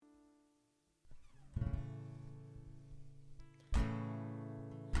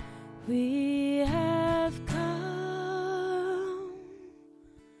We have come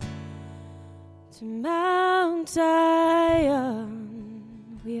to Mount Zion.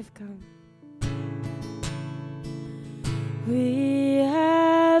 We have come. We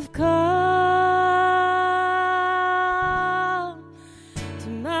have come to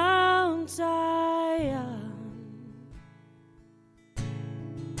Mount Zion,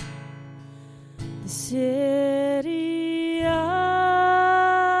 the city of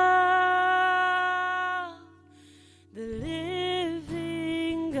the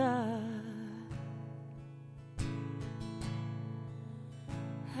living God.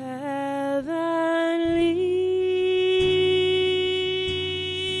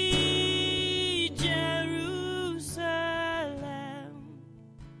 Heavenly Jerusalem,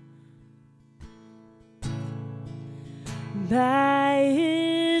 by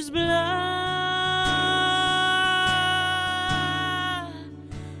His blood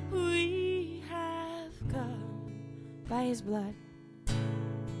we have come. By His blood,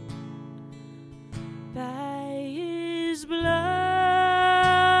 by His blood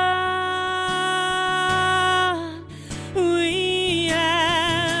we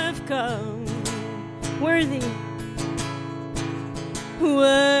have come. Worthy,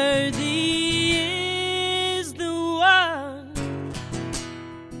 worthy is the one,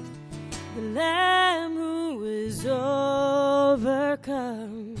 the Lamb who was overcome.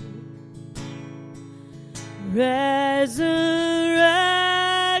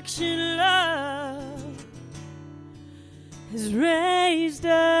 Resurrection love has raised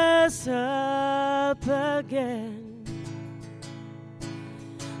us up again.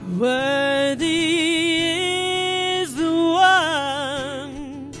 Worthy is the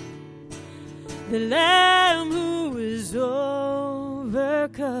one, the Lamb who was overcome.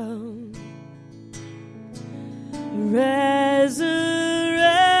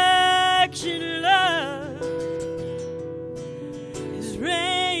 Resurrection love has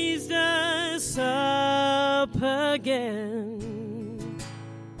raised us up again.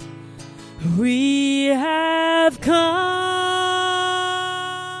 We have come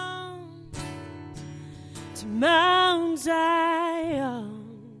to Mount Zion.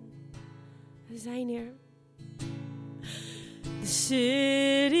 Is hij neer? The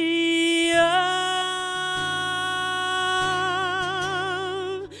city of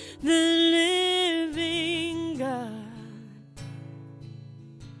the living God.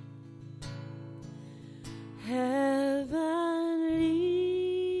 Heavenly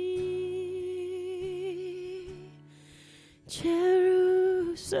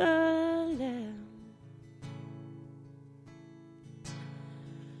Jerusalem,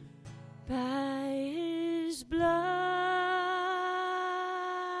 by His blood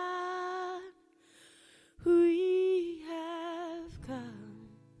we have come.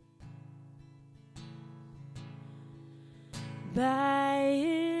 By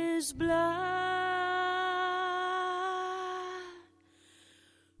His blood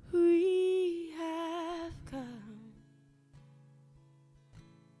we have come.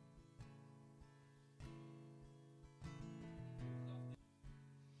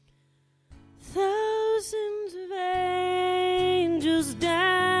 Thousands of angels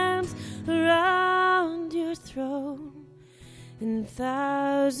dance around your throne, and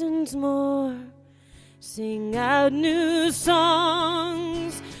thousands more sing out new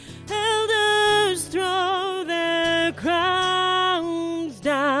songs. Elders throw their crowns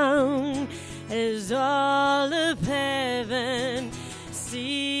down as all of heaven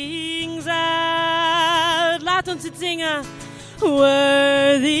sings out. Laat ons het zingen.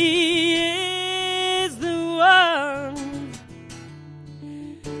 Worthy is the one,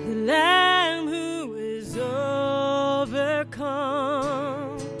 the Lamb who is overcome.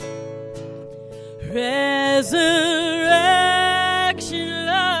 Resurrection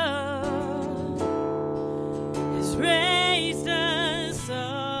love has raised us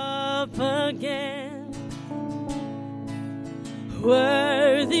up again.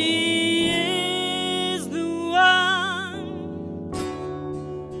 Worthy is the one,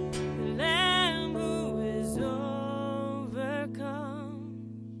 the Lamb who is overcome.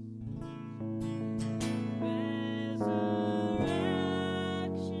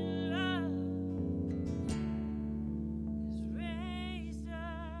 Resurrection love has raised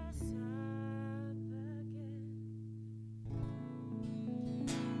us up again.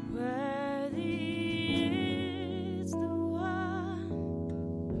 Worthy is the one,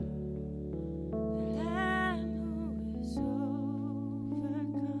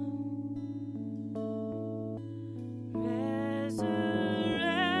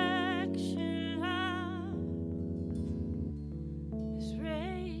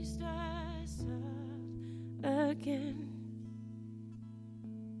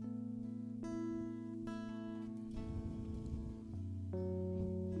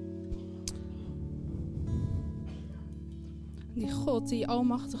 Die God, die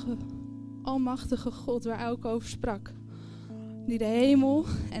almachtige God waar Auke over sprak. Die de hemel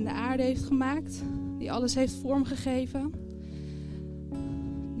en de aarde heeft gemaakt. Die alles heeft vormgegeven.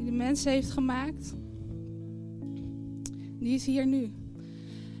 Die de mensen heeft gemaakt. Die is hier nu.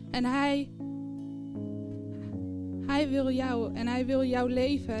 En hij wil jou en hij wil jouw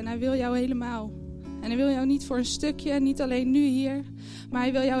leven en hij wil jou helemaal. En hij wil jou niet voor een stukje, niet alleen nu hier, maar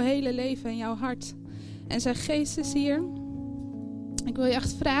hij wil jouw hele leven en jouw hart. En zijn geest is hier. Ik wil je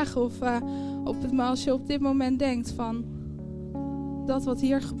echt vragen of als je op dit moment denkt van dat wat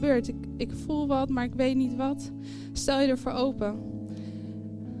hier gebeurt. Ik voel wat, maar ik weet niet wat. Stel je ervoor open.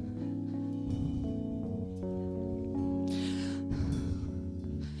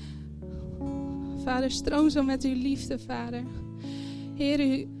 Vader, stroom zo met uw liefde, Vader.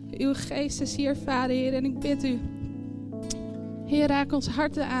 Heer, uw geest is hier, Vader, Heer. En ik bid u. Heer, raak ons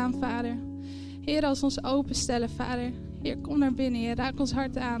harten aan, Vader. Heer, als we ons openstellen, Vader. Heer, kom naar binnen, Heer. Raak ons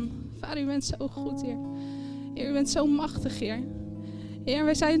hart aan. Vader, u bent zo goed, Heer. Heer, u bent zo machtig, Heer. Heer,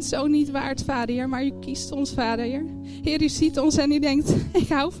 wij zijn het zo niet waard, Vader, Heer. Maar u kiest ons, Vader, Heer. Heer, u ziet ons en u denkt, ik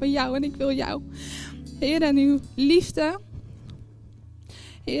hou van jou en ik wil jou. Heer, en uw liefde...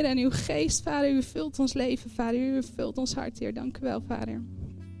 Heer, en uw geest, Vader, u vult ons leven, Vader. U vult ons hart, Heer. Dank u wel, Vader.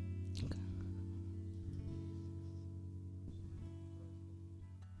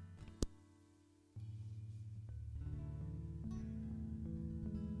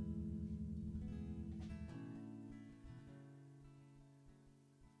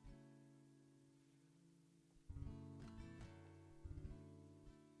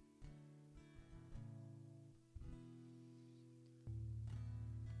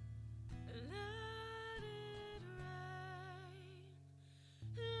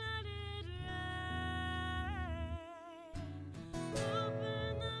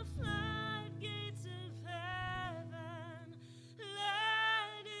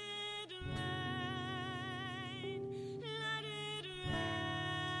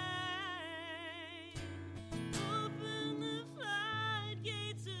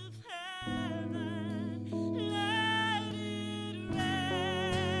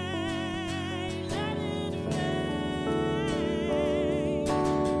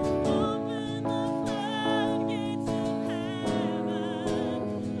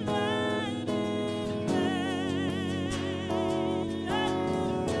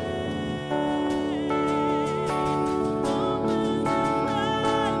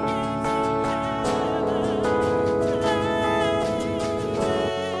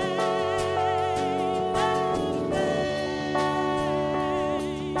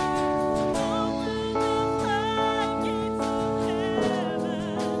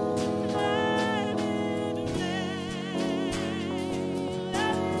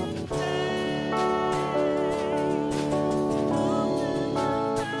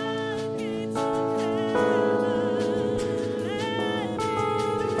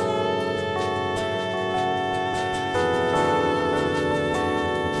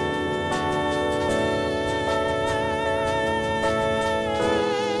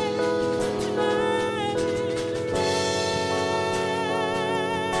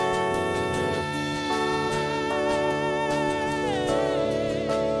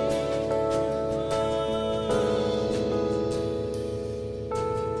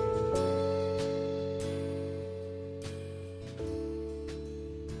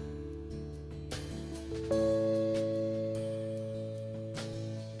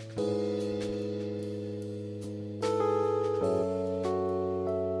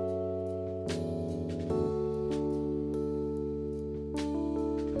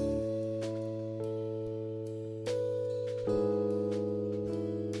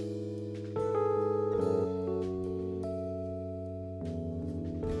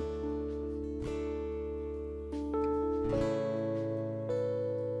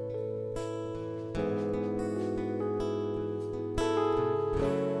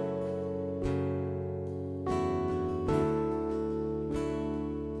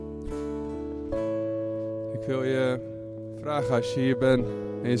 Ik wil je vragen als je hier bent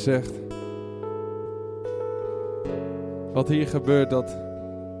en je zegt, wat hier gebeurt, dat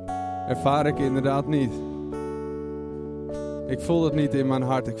ervaar ik inderdaad niet. Ik voel het niet in mijn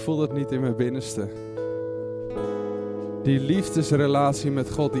hart, ik voel het niet in mijn binnenste. Die liefdesrelatie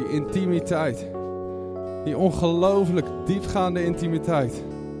met God, die intimiteit, die ongelooflijk diepgaande intimiteit.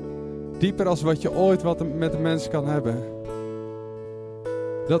 Dieper als wat je ooit met een mens kan hebben.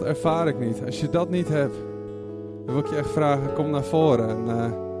 Dat ervaar ik niet. Als je dat niet hebt, dan wil ik je echt vragen, kom naar voren. En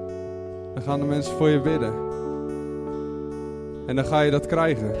dan gaan de mensen voor je bidden. En dan ga je dat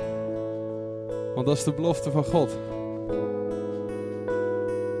krijgen. Want dat is de belofte van God.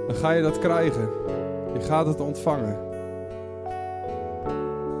 dan ga je dat krijgen. Je gaat het ontvangen.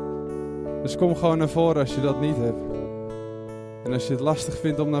 Dus kom gewoon naar voren als je dat niet hebt. En als je het lastig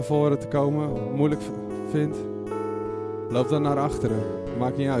vindt om naar voren te komen, moeilijk vindt, loop dan naar achteren.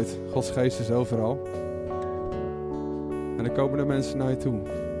 Maakt niet uit. Gods geest is overal. En dan komen de mensen naar je toe.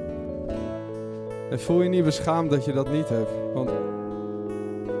 En voel je niet beschaamd dat je dat niet hebt. Want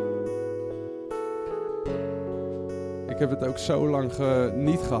ik heb het ook zo lang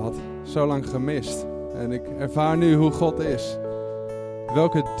niet gehad. Zo lang gemist. En ik ervaar nu hoe God is.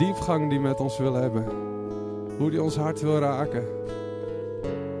 Welke diepgang die met ons wil hebben. Hoe die ons hart wil raken.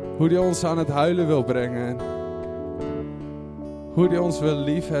 Hoe die ons aan het huilen wil brengen. En hoe die ons wil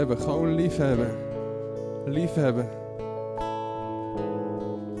liefhebben. Gewoon liefhebben. Liefhebben.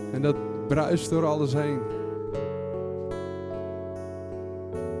 En dat bruist door alles heen.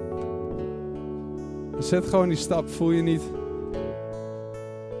 Zet gewoon die stap. Voel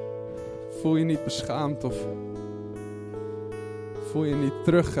je niet beschaamd of voel je niet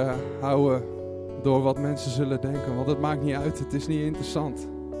teruggehouden door wat mensen zullen denken. Want het maakt niet uit. Het is niet interessant.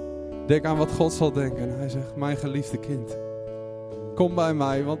 Denk aan wat God zal denken. En hij zegt, mijn geliefde kind. Kom bij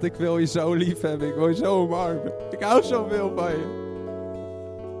mij, want ik wil je zo lief hebben. Ik wil je zo omarmen. Ik hou zoveel van je.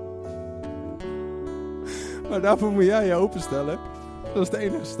 Maar daarvoor moet jij je openstellen. Dat is de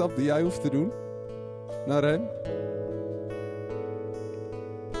enige stap die jij hoeft te doen. Naar hem.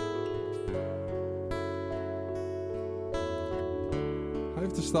 Hij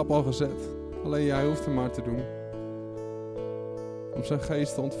heeft de stap al gezet. Alleen jij hoeft hem maar te doen. Om zijn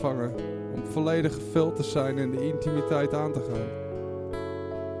geest te ontvangen. Om volledig gevuld te zijn en de intimiteit aan te gaan.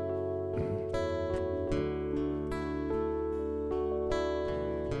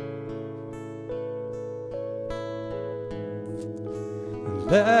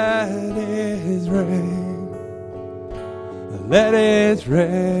 Let it rain, let it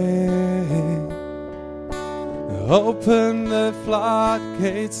rain. Open the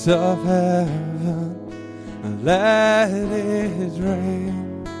floodgates of heaven, let it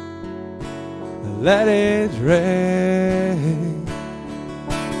rain, let it rain.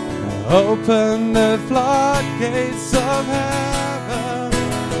 Open the floodgates of heaven,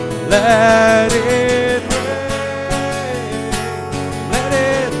 let it rain.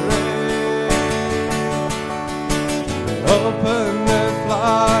 Open the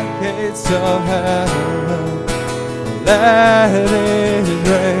floodgates of heaven, let it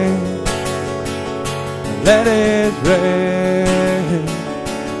rain, let it rain.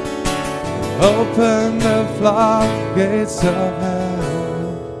 Open the floodgates of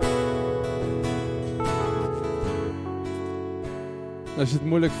heaven. Als je het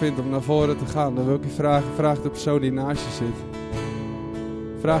moeilijk vindt om naar voren te gaan, dan wil ik je vragen, vraag de persoon die naast je zit.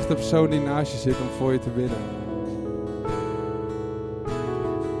 Vraag de persoon die naast je zit om voor je te bidden.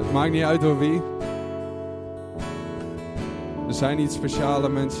 Het maakt niet uit door wie. Er zijn niet speciale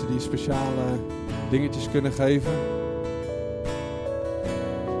mensen die speciale dingetjes kunnen geven.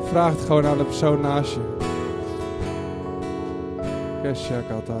 Vraag het gewoon aan de persoon naast je.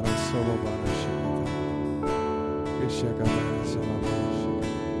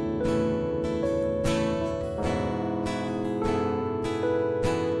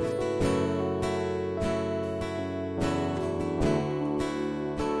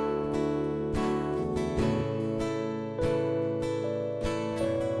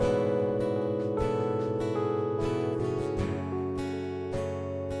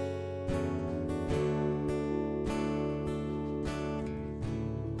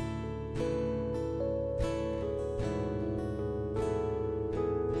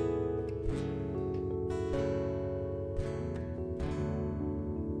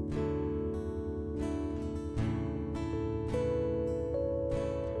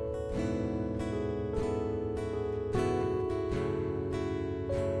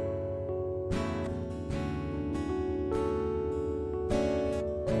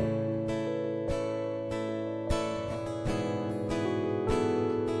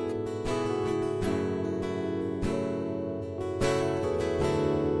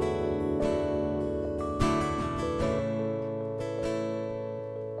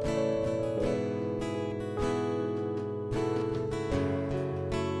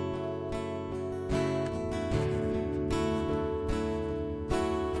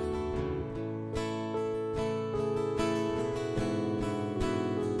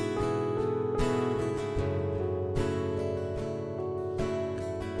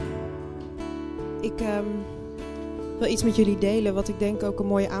 Ik wil iets met jullie delen wat ik denk ook een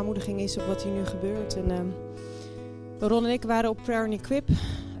mooie aanmoediging is op wat hier nu gebeurt. En, Ron en ik waren op Prayer and Equip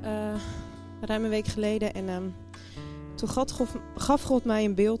ruim een week geleden. En Toen gaf God mij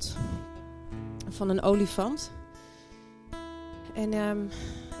een beeld van een olifant. En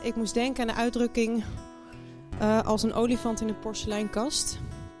ik moest denken aan de uitdrukking als een olifant in een porseleinkast.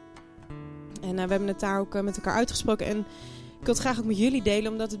 En we hebben het daar ook met elkaar uitgesproken. En ik wil het graag ook met jullie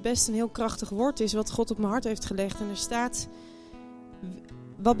delen, omdat het best een heel krachtig woord is wat God op mijn hart heeft gelegd. En er staat,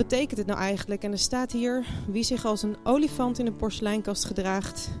 wat betekent het nou eigenlijk? En er staat hier, wie zich als een olifant in een porseleinkast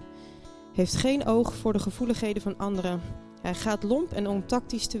gedraagt, heeft geen oog voor de gevoeligheden van anderen. Hij gaat lomp en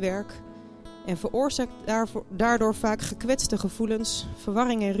ontactisch te werk en veroorzaakt daardoor vaak gekwetste gevoelens,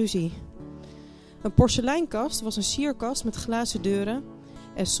 verwarring en ruzie. Een porseleinkast was een sierkast met glazen deuren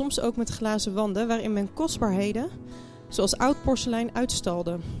en soms ook met glazen wanden waarin men kostbaarheden, zoals oud porselein,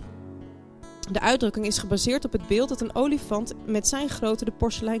 uitstalde. De uitdrukking is gebaseerd op het beeld dat een olifant met zijn grootte de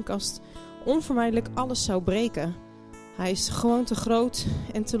porseleinkast onvermijdelijk alles zou breken. Hij is gewoon te groot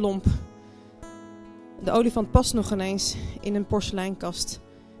en te lomp. De olifant past nog ineens in een porseleinkast.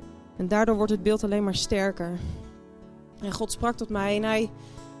 En daardoor wordt het beeld alleen maar sterker. En God sprak tot mij en hij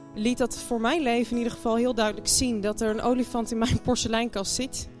liet dat voor mijn leven in ieder geval heel duidelijk zien. Dat er een olifant in mijn porseleinkast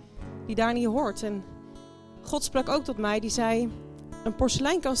zit die daar niet hoort. En God sprak ook tot mij, die zei, een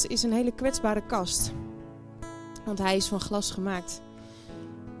porseleinkast is een hele kwetsbare kast. Want hij is van glas gemaakt.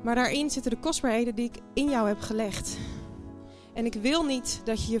 Maar daarin zitten de kostbaarheden die ik in jou heb gelegd. En ik wil niet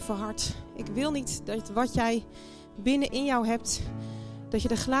dat je je verhardt. Ik wil niet dat wat jij binnenin jou hebt, dat je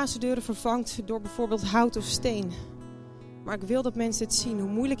de glazen deuren vervangt door bijvoorbeeld hout of steen. Maar ik wil dat mensen het zien, hoe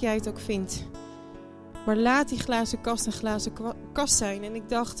moeilijk jij het ook vindt. Maar laat die glazen kast een glazen kast zijn. En ik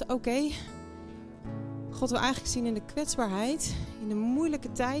dacht, oké, God wil eigenlijk zien in de kwetsbaarheid, in de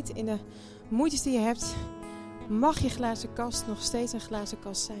moeilijke tijd, in de moeites die je hebt, mag je glazen kast nog steeds een glazen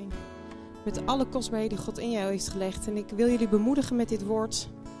kast zijn. Met alle kostbaarheden die God in jou heeft gelegd. En ik wil jullie bemoedigen met dit woord.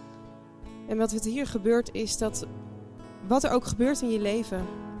 En wat er hier gebeurt is dat, wat er ook gebeurt in je leven,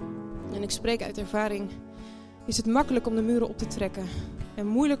 en ik spreek uit ervaring, is het makkelijk om de muren op te trekken. En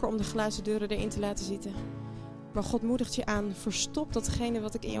moeilijker om de glazen deuren erin te laten zitten. Maar God moedigt je aan, verstop datgene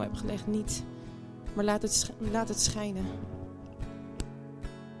wat ik in jou heb gelegd niet. Maar laat het schijnen.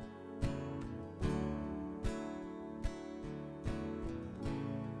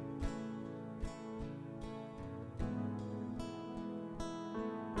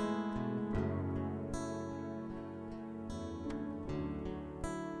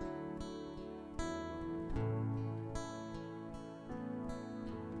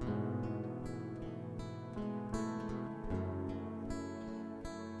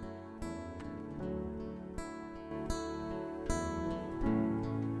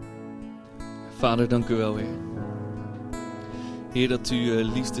 Vader, dank u wel, Heer. Heer, dat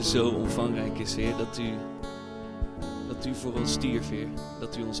uw liefde zo omvangrijk is, Heer. Dat u voor ons stierf, Heer.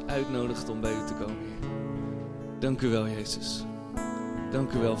 Dat u ons uitnodigt om bij u te komen, Heer. Dank u wel, Jezus.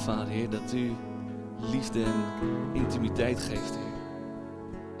 Dank u wel, Vader, Heer, dat u liefde en intimiteit geeft, Heer.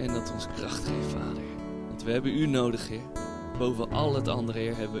 En dat ons kracht geeft, Vader. Want we hebben u nodig, Heer. Boven al het andere,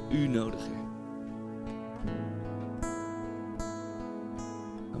 Heer, hebben we u nodig, Heer.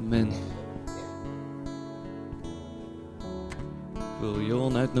 Amen. Ik wil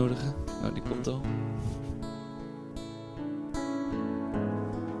Johan uitnodigen. Nou, die komt al.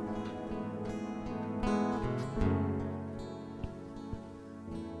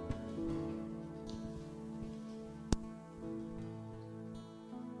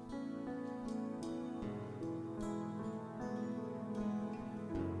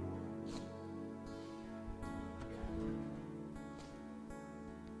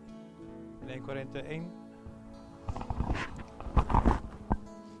 In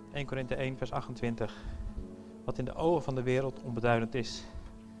 1 Korinthe 1 vers 28. Wat in de ogen van de wereld onbeduidend is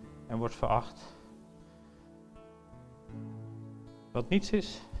en wordt veracht. Wat niets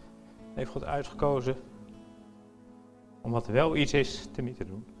is, heeft God uitgekozen om wat wel iets is te niet te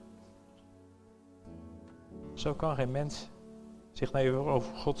doen. Zo kan geen mens zich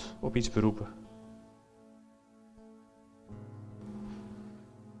over God op iets beroepen.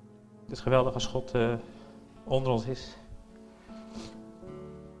 Het is geweldig als God onder ons is.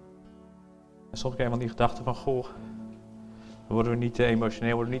 En soms krijg je van die gedachten van, goh, dan worden we niet te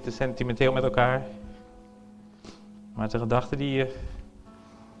emotioneel, worden we niet te sentimenteel met elkaar. Maar het is een gedachte die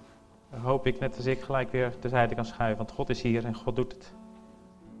hoop ik, net als ik, gelijk weer terzijde kan schuiven. Want God is hier en God doet het.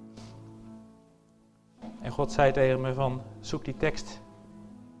 En God zei tegen me van, zoek die tekst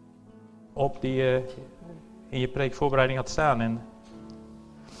op die je in je preekvoorbereiding had staan. En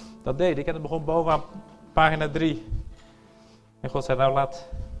dat deed ik en het begon bovenaan pagina 3. En God zei, nou laat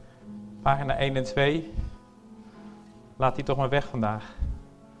pagina 1 en 2, laat die toch maar weg vandaag.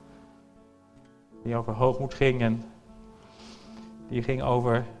 Die over hoogmoed ging en Die ging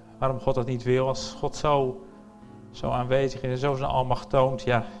over waarom God dat niet wil. Als God zo aanwezig is en zo zijn almacht toont,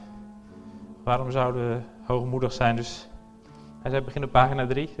 ja, waarom zouden we hoogmoedig zijn? Dus hij zei, begin op pagina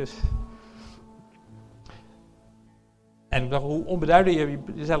 3. Dus. En ik dacht, hoe onbeduidend je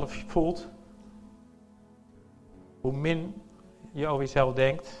jezelf voelt, hoe min je over jezelf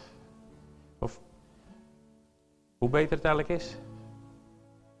denkt, of hoe beter het eigenlijk is.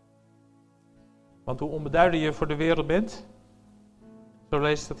 Want hoe onbeduidend je voor de wereld bent, zo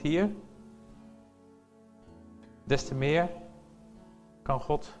lees ik dat hier, des te meer kan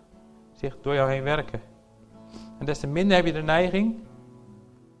God zich door jou heen werken. En des te minder heb je de neiging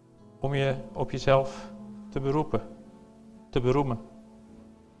om je op jezelf te beroemen.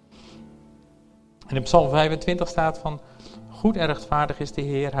 En in Psalm 25 staat van, goed en rechtvaardig is de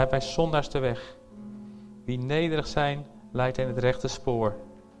Heer, hij wijst zondaars de weg. Wie nederig zijn, leidt in het rechte spoor.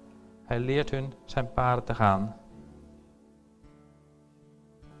 Hij leert hun zijn paden te gaan.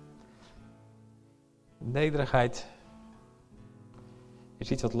 Nederigheid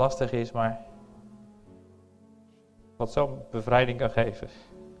is iets wat lastig is, maar wat zo'n bevrijding kan geven.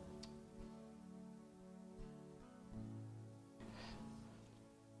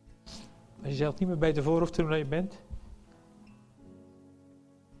 Als je jezelf niet meer beter voor hoeft te doen dan je bent.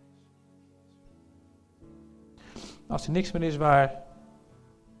 Als er niks meer is waar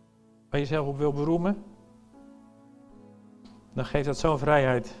je jezelf op wil beroemen, dan geeft dat zo'n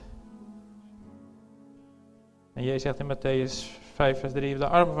vrijheid. En Jezus zegt in Mattheüs 5 vers 3, de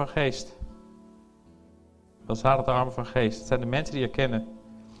armen van geest. Wel zalig de armen van geest. Het zijn de mensen die erkennen.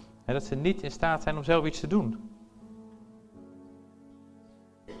 En dat ze niet in staat zijn om zelf iets te doen.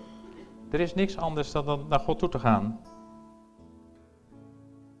 Er is niks anders dan naar God toe te gaan.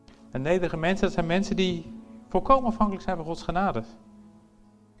 En nederige mensen, dat zijn mensen die volkomen afhankelijk zijn van Gods genade.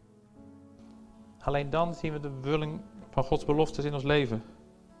 Alleen dan zien we de bewulling van Gods beloftes in ons leven.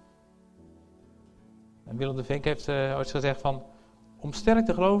 En Willem de Vink heeft ooit gezegd van, om sterk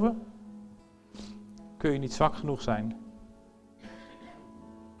te geloven, kun je niet zwak genoeg zijn.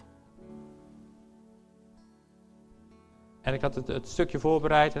 En ik had het stukje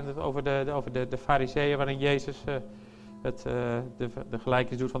voorbereid en over de fariseeën, waarin Jezus de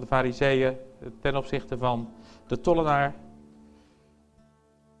gelijkenis doet van de fariseeën ten opzichte van de tollenaar.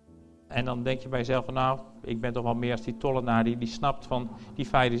 En dan denk je bij jezelf van, nou, ik ben toch wel meer als die tollenaar die snapt van die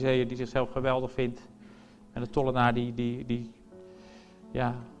fariseeën die zichzelf geweldig vindt. En de tollenaar die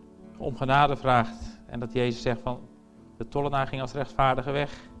om genade vraagt. En dat Jezus zegt van, de tollenaar ging als rechtvaardige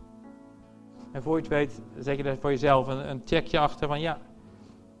weg. En voor je het weet, zet je er voor jezelf een checkje achter van, ja,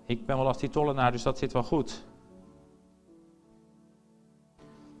 ik ben wel als die tollenaar, dus dat zit wel goed.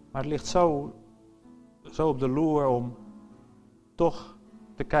 Maar het ligt zo op de loer om toch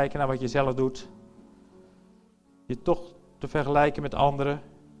te kijken naar wat je zelf doet. Je toch te vergelijken met anderen.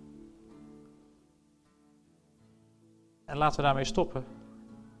 En laten we daarmee stoppen.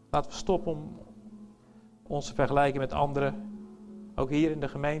 Laten we stoppen om ons te vergelijken met anderen. Ook hier in de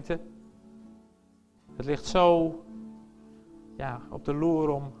gemeente. Het ligt zo op de loer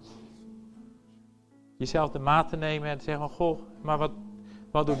om jezelf de maat te nemen en te zeggen van, goh, maar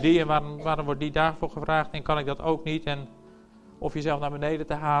wat doet die en waarom wordt die daarvoor gevraagd en kan ik dat ook niet? En of jezelf naar beneden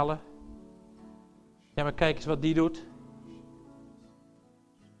te halen. Ja, maar kijk eens wat die doet.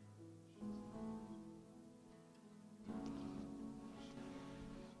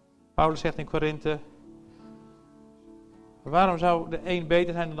 Paulus zegt in Korinthe, waarom zou de een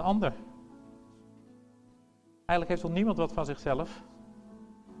beter zijn dan de ander? Eigenlijk heeft toch niemand wat van zichzelf?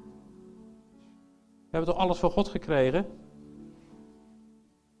 We hebben toch alles van God gekregen?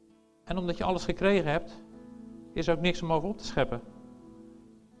 En omdat je alles gekregen hebt, is er ook niks om over op te scheppen.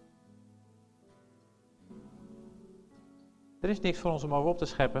 Er is niks voor ons om over op te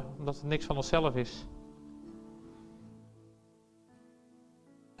scheppen, omdat het niks van onszelf is.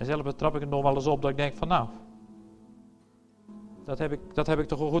 En zelf betrap ik het nog wel eens op dat ik denk van, nou, dat heb ik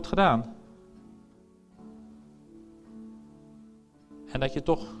toch wel goed gedaan. En dat je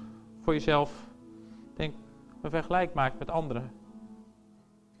toch voor jezelf een vergelijk maakt met anderen.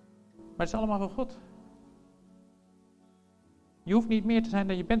 Maar het is allemaal van God. Je hoeft niet meer te zijn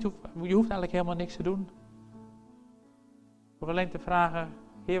dan je bent. Je hoeft eigenlijk helemaal niks te doen. Voor alleen te vragen,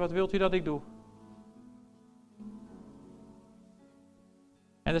 Heer, wat wilt u dat ik doe?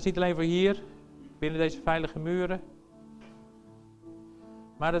 En dat is niet alleen voor hier, binnen deze veilige muren.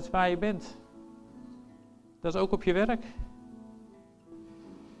 Maar dat is waar je bent. Dat is ook op je werk.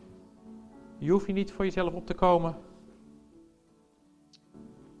 Je hoeft hier niet voor jezelf op te komen.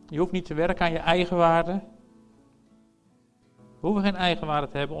 Je hoeft niet te werken aan je eigen waarde. We hoeven geen eigen waarde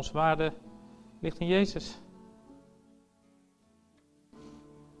te hebben. Onze waarde ligt in Jezus.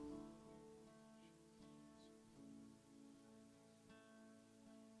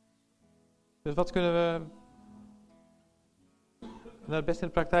 Dus wat kunnen we het best in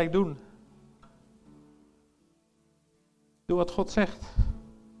de praktijk doen? Doe wat God zegt.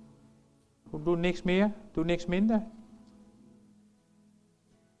 Doe niks meer, doe niks minder.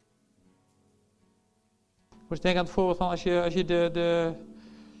 Ik moest denken aan het voorbeeld van als je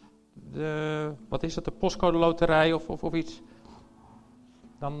wat is dat, de postcode loterij of iets.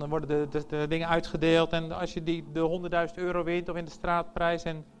 Dan worden de dingen uitgedeeld en als je de 100.000 euro wint of in de straatprijs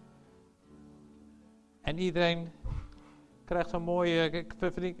en iedereen krijgt zo'n mooie,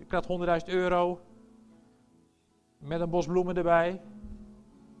 krijgt 100.000 euro met een bos bloemen erbij.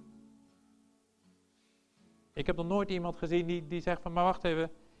 Ik heb nog nooit iemand gezien die zegt van, maar wacht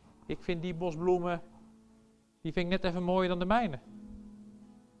even, ik vind die bos bloemen, die vind ik net even mooier dan de mijne.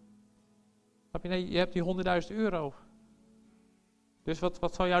 Snap je? Nee, je hebt die 100.000 euro. Dus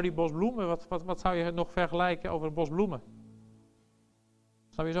wat zou jou die bos bloemen, wat zou je nog vergelijken over een bos bloemen?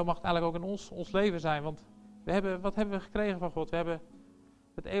 Snap je, zo mag het eigenlijk ook in ons leven zijn, want wat hebben we gekregen van God? We hebben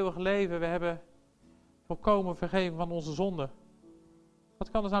het eeuwige leven, we hebben volkomen vergeving van onze zonden. Wat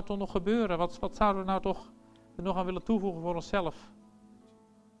kan er nou toch nog gebeuren? Wat zouden we nou toch er nog aan willen toevoegen voor onszelf?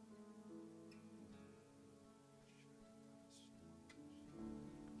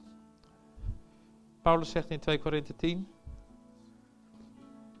 Paulus zegt in 2 Korinthe 10.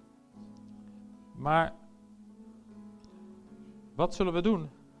 Maar wat zullen we doen?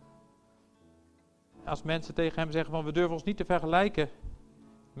 Als mensen tegen hem zeggen van we durven ons niet te vergelijken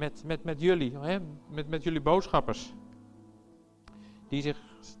met jullie, met jullie boodschappers. Die zich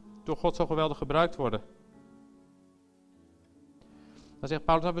door God zo geweldig gebruikt worden. Dan zegt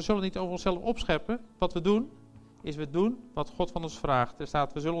Paulus, nou, we zullen niet over onszelf opscheppen. Wat we doen, is we doen wat God van ons vraagt. Er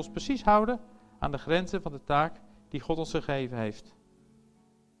staat, we zullen ons precies houden aan de grenzen van de taak die God ons gegeven heeft.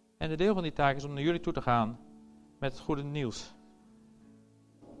 En de deel van die taak is om naar jullie toe te gaan met het goede nieuws.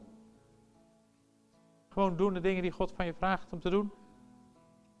 Gewoon doen de dingen die God van je vraagt om te doen.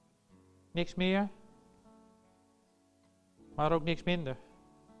 Niks meer, maar ook niks minder.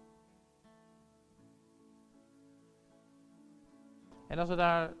 En als we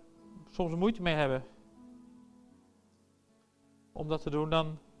daar soms moeite mee hebben om dat te doen,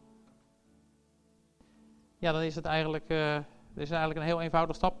 dan is het eigenlijk, een heel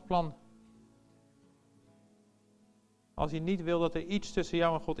eenvoudig stappenplan. Als je niet wil dat er iets tussen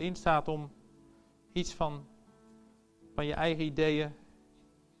jou en God instaat om iets van je eigen ideeën.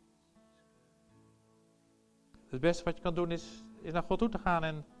 Het beste wat je kan doen is naar God toe te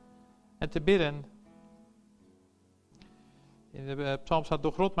gaan en te bidden. In de psalm staat,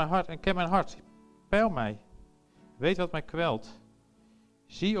 doorgrond mijn hart en ken mijn hart. Peil mij. Weet wat mij kwelt.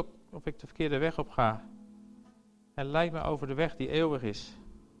 Zie of ik de verkeerde weg op ga. En leid me over de weg die eeuwig is.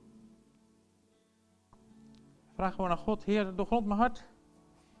 Vraag gewoon aan God, Heer, doorgrond mijn hart.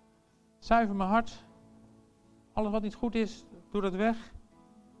 Zuiver mijn hart. Alles wat niet goed is, doe dat weg.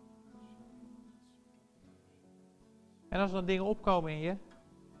 En als er dan dingen opkomen in je.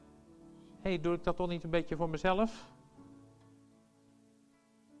 Doe ik dat toch niet een beetje voor mezelf?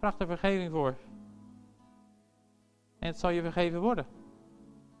 Vraag er vergeving voor. En het zal je vergeven worden.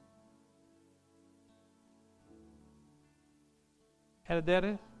 En het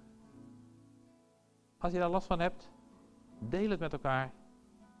derde. Als je daar last van hebt. Deel het met elkaar.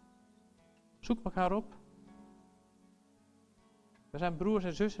 Zoek elkaar op. We zijn broers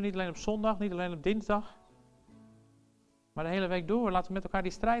en zussen, niet alleen op zondag, niet alleen op dinsdag. Maar de hele week door, laten we met elkaar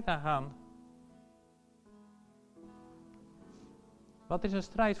die strijd aangaan. Want er is een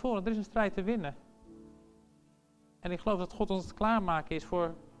strijd voor, er is een strijd te winnen. En ik geloof dat God ons het klaarmaken is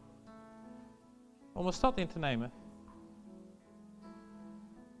om een stad in te nemen.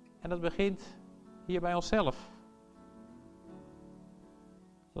 En dat begint hier bij onszelf.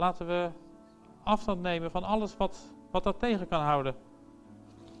 Laten we afstand nemen van alles wat dat tegen kan houden.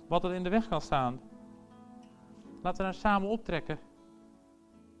 Wat er in de weg kan staan. Laten we daar samen optrekken.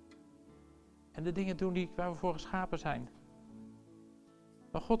 En de dingen doen waar we voor geschapen zijn.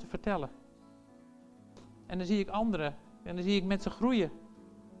 Van God te vertellen. En dan zie ik anderen. En dan zie ik mensen groeien.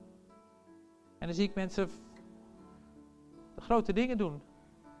 En dan zie ik mensen grote dingen doen.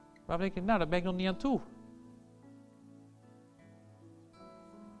 Waarvan ik denk, nou, daar ben ik nog niet aan toe.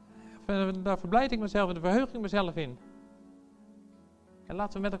 Daar verblijd ik mezelf en daar verheug ik mezelf in. En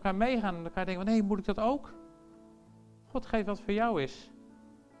laten we met elkaar meegaan en elkaar denken, nee, moet ik dat ook? God geeft wat voor jou is.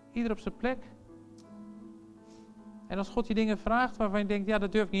 Ieder op zijn plek. En als God je dingen vraagt waarvan je denkt, ja, daar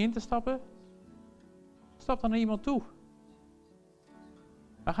durf ik niet in te stappen. Stap dan naar iemand toe.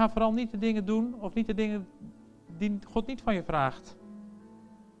 Maar ga vooral niet de dingen doen of niet de dingen die God niet van je vraagt.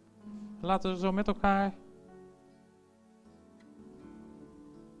 Laten we zo met elkaar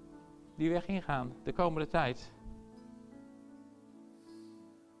die weg ingaan de komende tijd.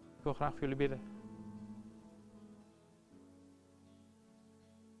 Ik wil graag voor jullie bidden.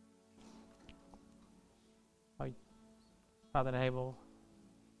 Hoi. Vader in de hemel,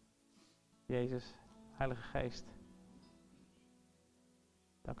 Jezus, Heilige Geest.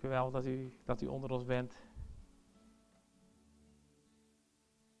 Dank u wel dat u onder ons bent.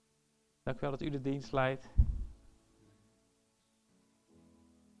 Dank u wel dat u de dienst leidt.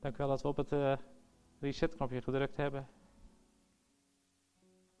 Dank u wel dat we op het resetknopje gedrukt hebben.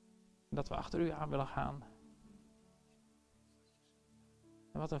 En dat we achter u aan willen gaan.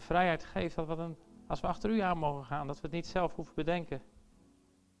 En wat een vrijheid geeft, als we achter u aan mogen gaan, dat we het niet zelf hoeven bedenken.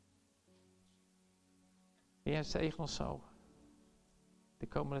 Heer, zegen ons zo. De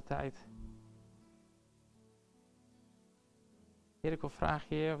komende tijd. Heer, ik wil vragen,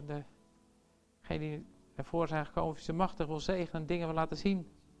 Heer, of degene die ervoor zijn gekomen, of je ze machtig wil zegenen en dingen wil laten zien.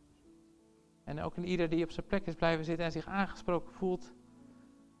 En ook in ieder die op zijn plek is blijven zitten en zich aangesproken voelt.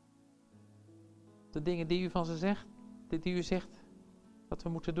 De dingen die u van ze zegt, die u zegt dat we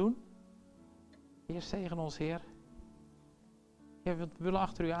moeten doen. Heer, zegen ons, Heer. Heer, we willen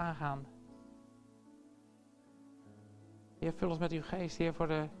achter u aangaan. Heer, vul ons met uw geest, Heer, voor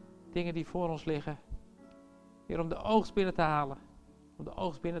de dingen die voor ons liggen. Heer, om de oogst binnen te halen. Om de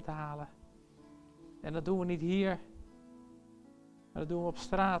oogst binnen te halen. En dat doen we niet hier. Maar dat doen we op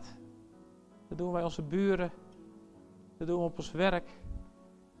straat. Dat doen we bij onze buren. Dat doen we op ons werk.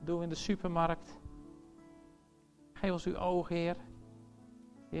 Dat doen we in de supermarkt. Geef ons uw ogen, Heer.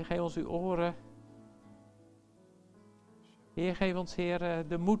 Heer, geef ons uw oren. Heer, geef ons, Heer,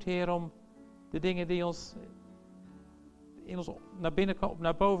 de moed, Heer, om de dingen die ons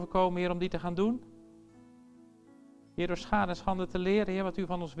naar boven komen, Heer, om die te gaan doen. Heer, door schade en schande te leren, Heer, wat u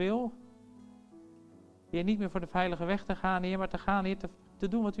van ons wil. Heer, niet meer voor de veilige weg te gaan, Heer, maar te gaan, Heer, te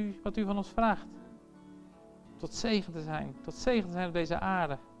doen wat u van ons vraagt. Tot zegen te zijn. Tot zegen te zijn op deze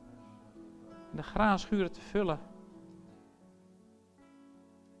aarde. En de graanschuren te vullen.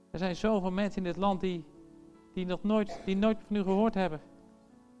 Er zijn zoveel mensen in dit land die nooit van u gehoord hebben.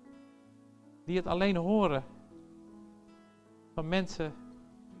 Die het alleen horen. Van mensen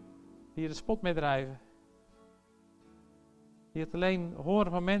die er de spot mee drijven. Die het alleen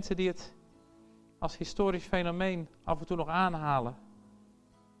horen van mensen die het als historisch fenomeen af en toe nog aanhalen.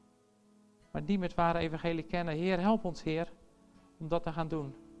 Maar die met ware evangelie kennen. Heer, help ons, Heer, om dat te gaan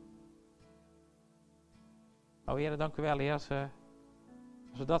doen. O Heer, dank u wel, Heer, als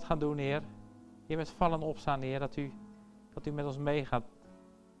we dat gaan doen, Heer. Heer, met vallen opstaan, Heer, dat u met ons meegaat.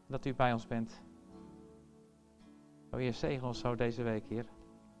 En dat u bij ons bent. O Heer, zegen ons zo deze week, Heer.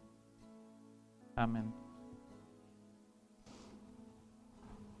 Amen.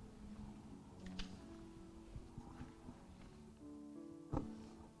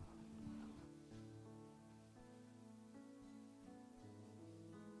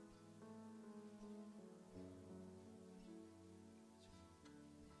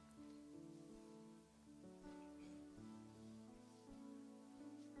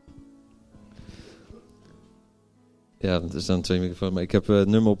 Ja, er staan 2 microfoons, maar ik heb het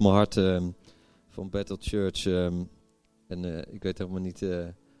nummer op mijn hart van Battle Church. Ik weet helemaal niet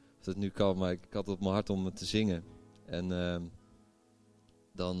of het nu kan, maar ik had het op mijn hart om het te zingen. En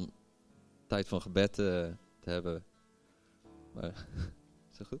dan tijd van gebed te hebben. Maar,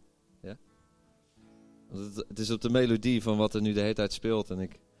 is dat goed? Ja? Want het is op de melodie van wat er nu de hele tijd speelt. En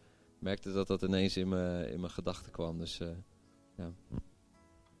ik merkte dat dat ineens in mijn gedachten kwam. Dus ja.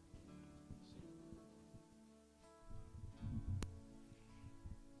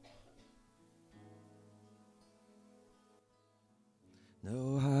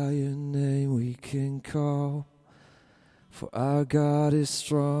 No higher name we can call, for our God is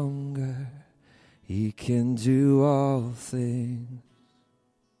stronger. He can do all things.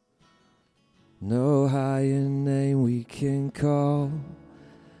 No higher name we can call,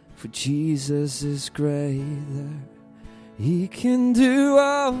 for Jesus is greater. He can do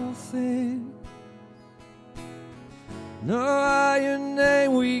all things. No higher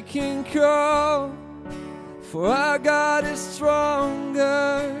name we can call, for our God is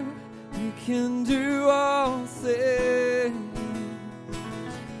stronger. He can do all things.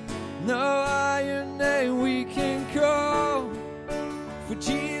 No higher name we can call, for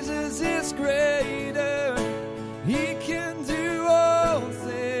Jesus is greater. He can do all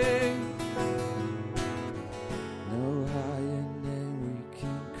things. No higher name we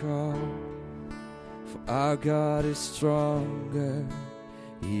can call, for our God is stronger.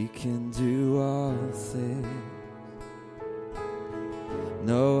 He can do all things.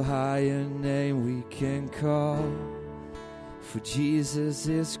 No higher name we can call, For Jesus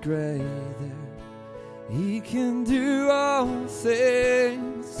is greater. He can do all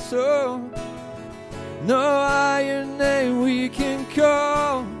things. So no higher name we can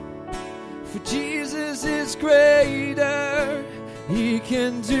call. For Jesus is greater. He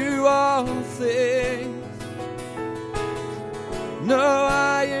can do all things. No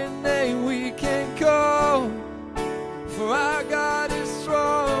higher name we can call. For our God is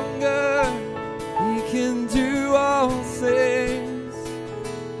stronger. He can do all things.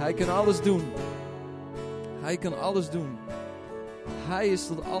 Hij kan alles doen. Hij kan alles doen. Hij is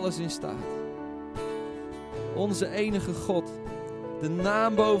tot alles in staat. Onze enige God, de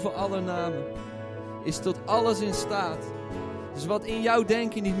naam boven alle namen, is tot alles in staat. Dus wat in jouw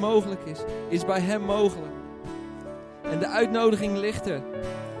denken niet mogelijk is bij hem mogelijk. En de uitnodiging ligt er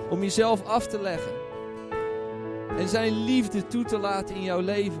om jezelf af te leggen. En zijn liefde toe te laten in jouw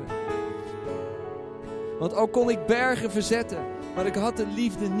leven. Want al kon ik bergen verzetten, maar ik had de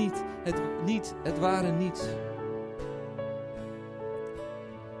liefde niet. Het waren niets.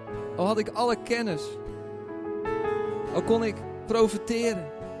 Al had ik alle kennis. Al kon ik profiteren.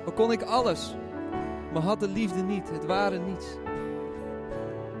 Al kon ik alles. Maar had de liefde niet. Het waren niets.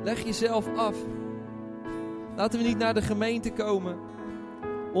 Leg jezelf af. Laten we niet naar de gemeente komen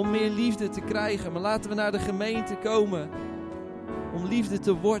om meer liefde te krijgen. Maar laten we naar de gemeente komen om liefde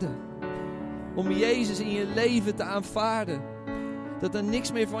te worden. Om Jezus in je leven te aanvaarden. Dat er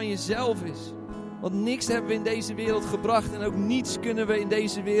niks meer van jezelf is. Want niks hebben we in deze wereld gebracht. En ook niets kunnen we in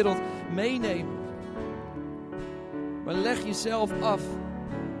deze wereld meenemen. Maar leg jezelf af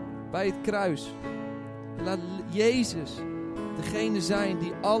bij het kruis. En laat Jezus degene zijn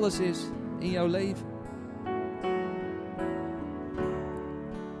die alles is in jouw leven.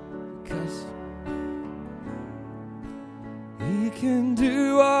 Because He can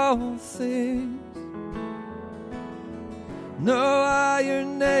do all things. No higher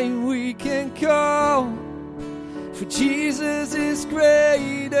name we can call. For Jesus is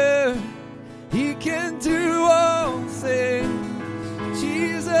greater. He can do all things.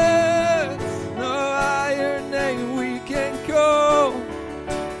 Jesus, no higher name we can call.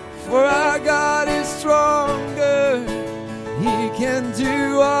 For our God is stronger. He can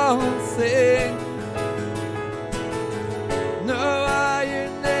do all things. No higher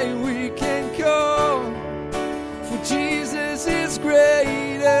name we can call. For Jesus is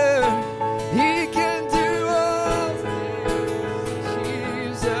greater. He can do all things.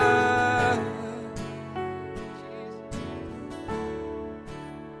 Jesus.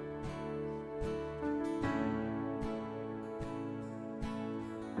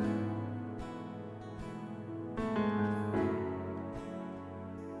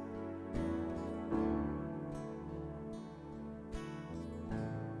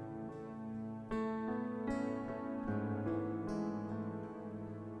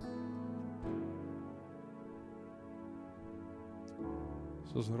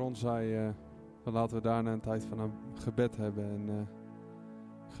 Zoals Ron zei, dan laten we daarna een tijd van een gebed hebben. En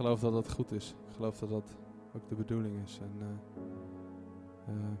ik geloof dat dat goed is. Ik geloof dat dat ook de bedoeling is.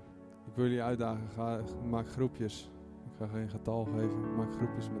 En ik wil jullie uitdagen, maak groepjes. Ik ga geen getal geven, maak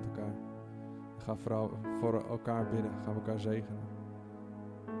groepjes met elkaar. Ga voor elkaar bidden, gaan we elkaar zegenen.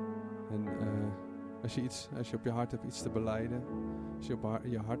 En als je op je hart hebt iets te belijden, als je op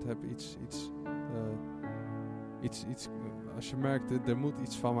je hart hebt iets als je merkt, er moet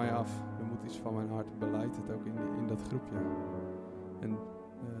iets van mij af, er moet iets van mijn hart, beleid het ook in dat groepje. En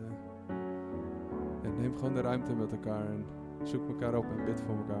neem gewoon de ruimte met elkaar en zoek elkaar op en bid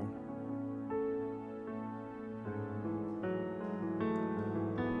voor elkaar.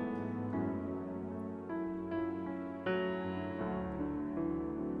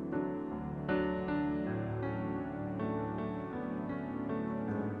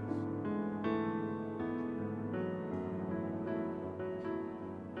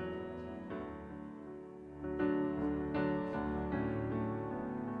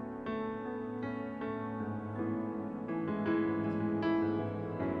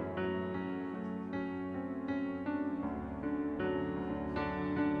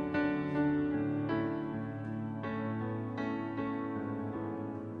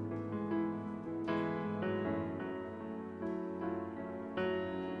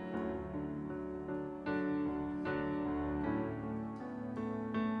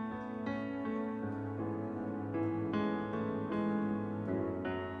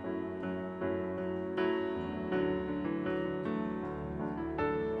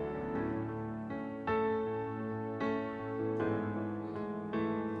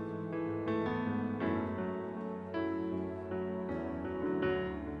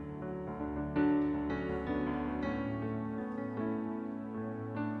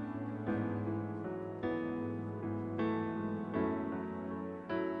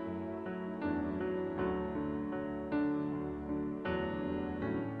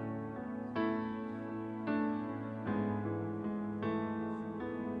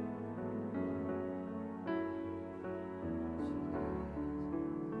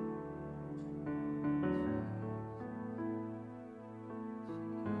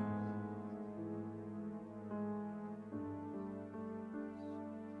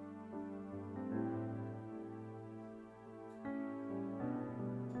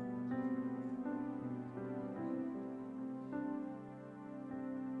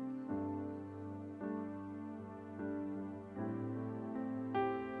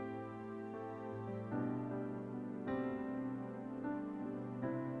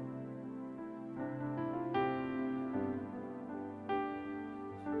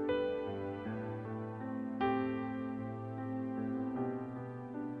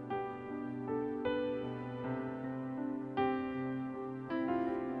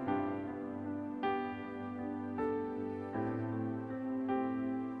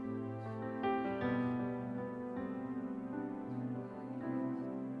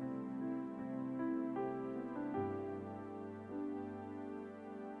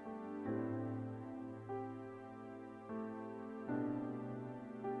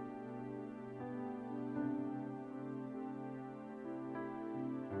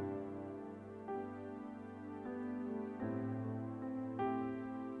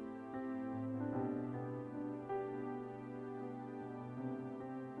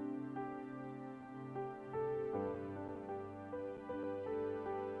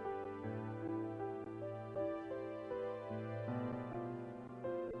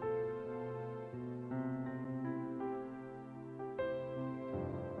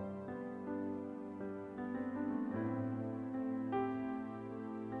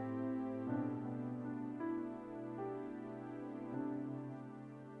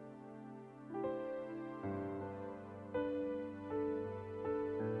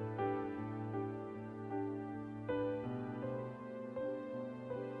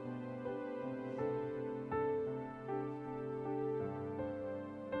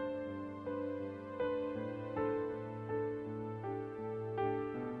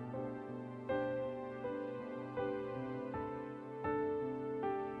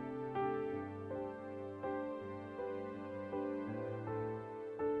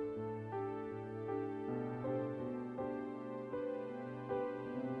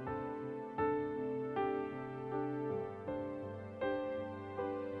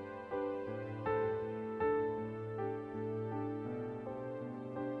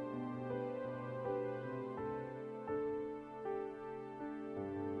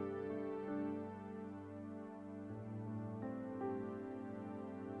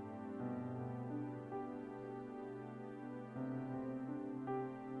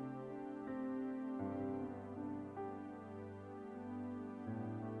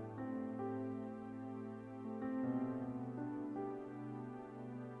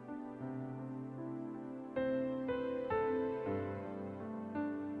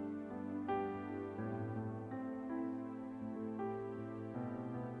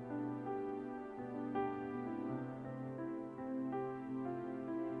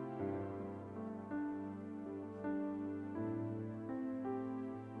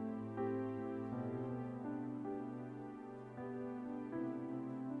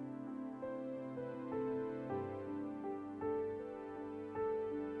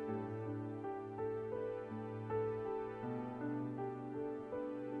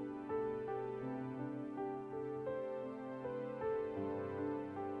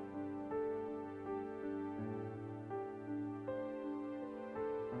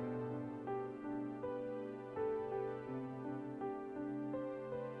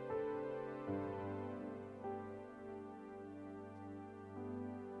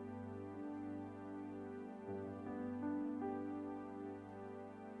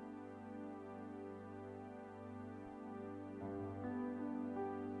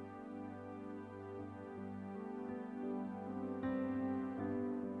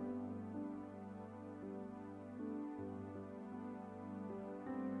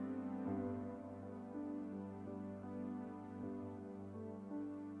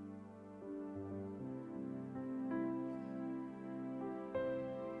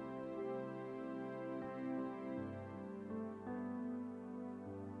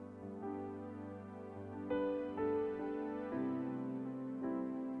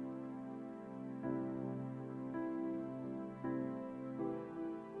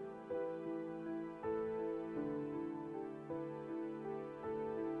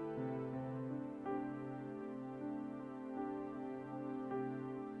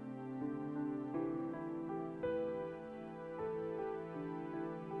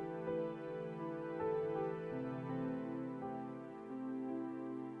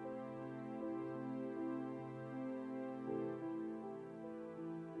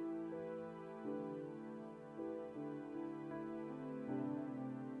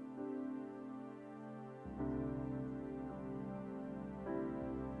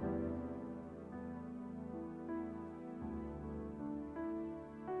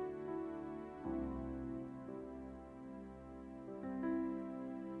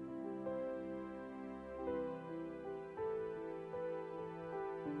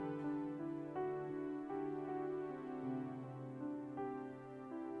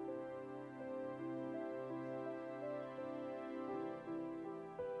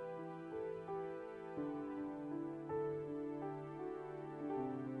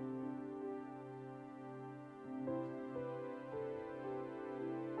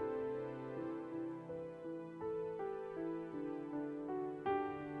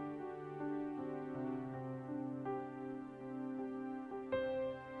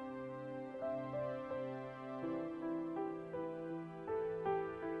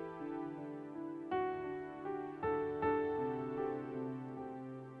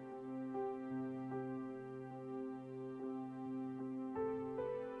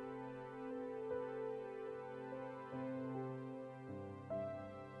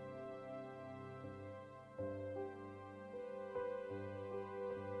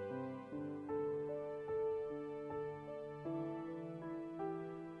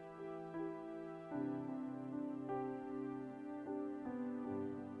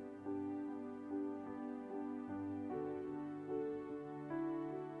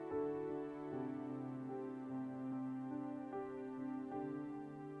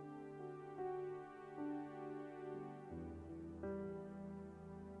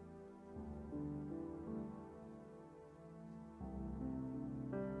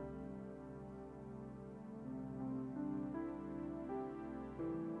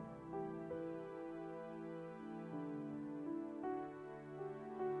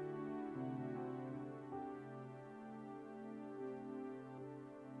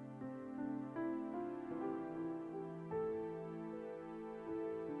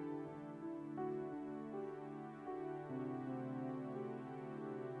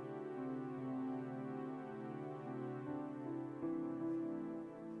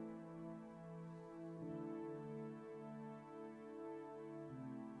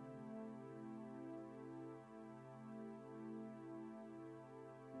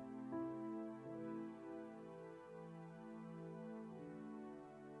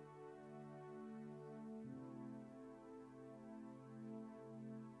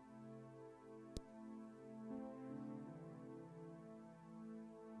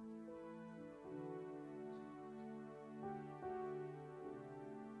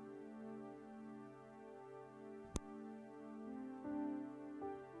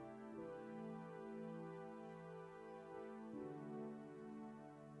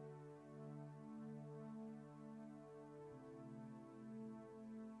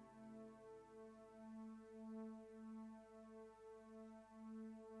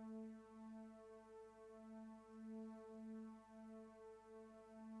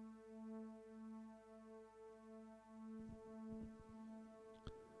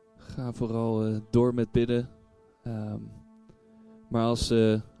 ga vooral door met bidden. Maar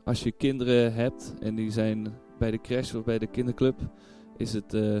als je kinderen hebt en die zijn bij de crash of bij de kinderclub, is het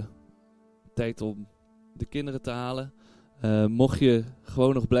tijd om de kinderen te halen. Mocht je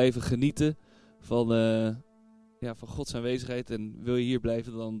gewoon nog blijven genieten van Gods aanwezigheid en wil je hier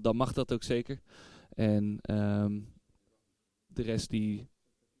blijven, dan mag dat ook zeker. En de rest die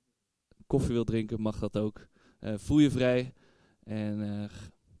koffie wil drinken, mag dat ook. Voel je vrij en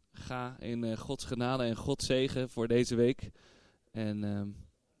ga in Gods genade en Gods zegen voor deze week. En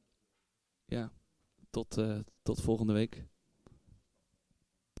tot volgende week.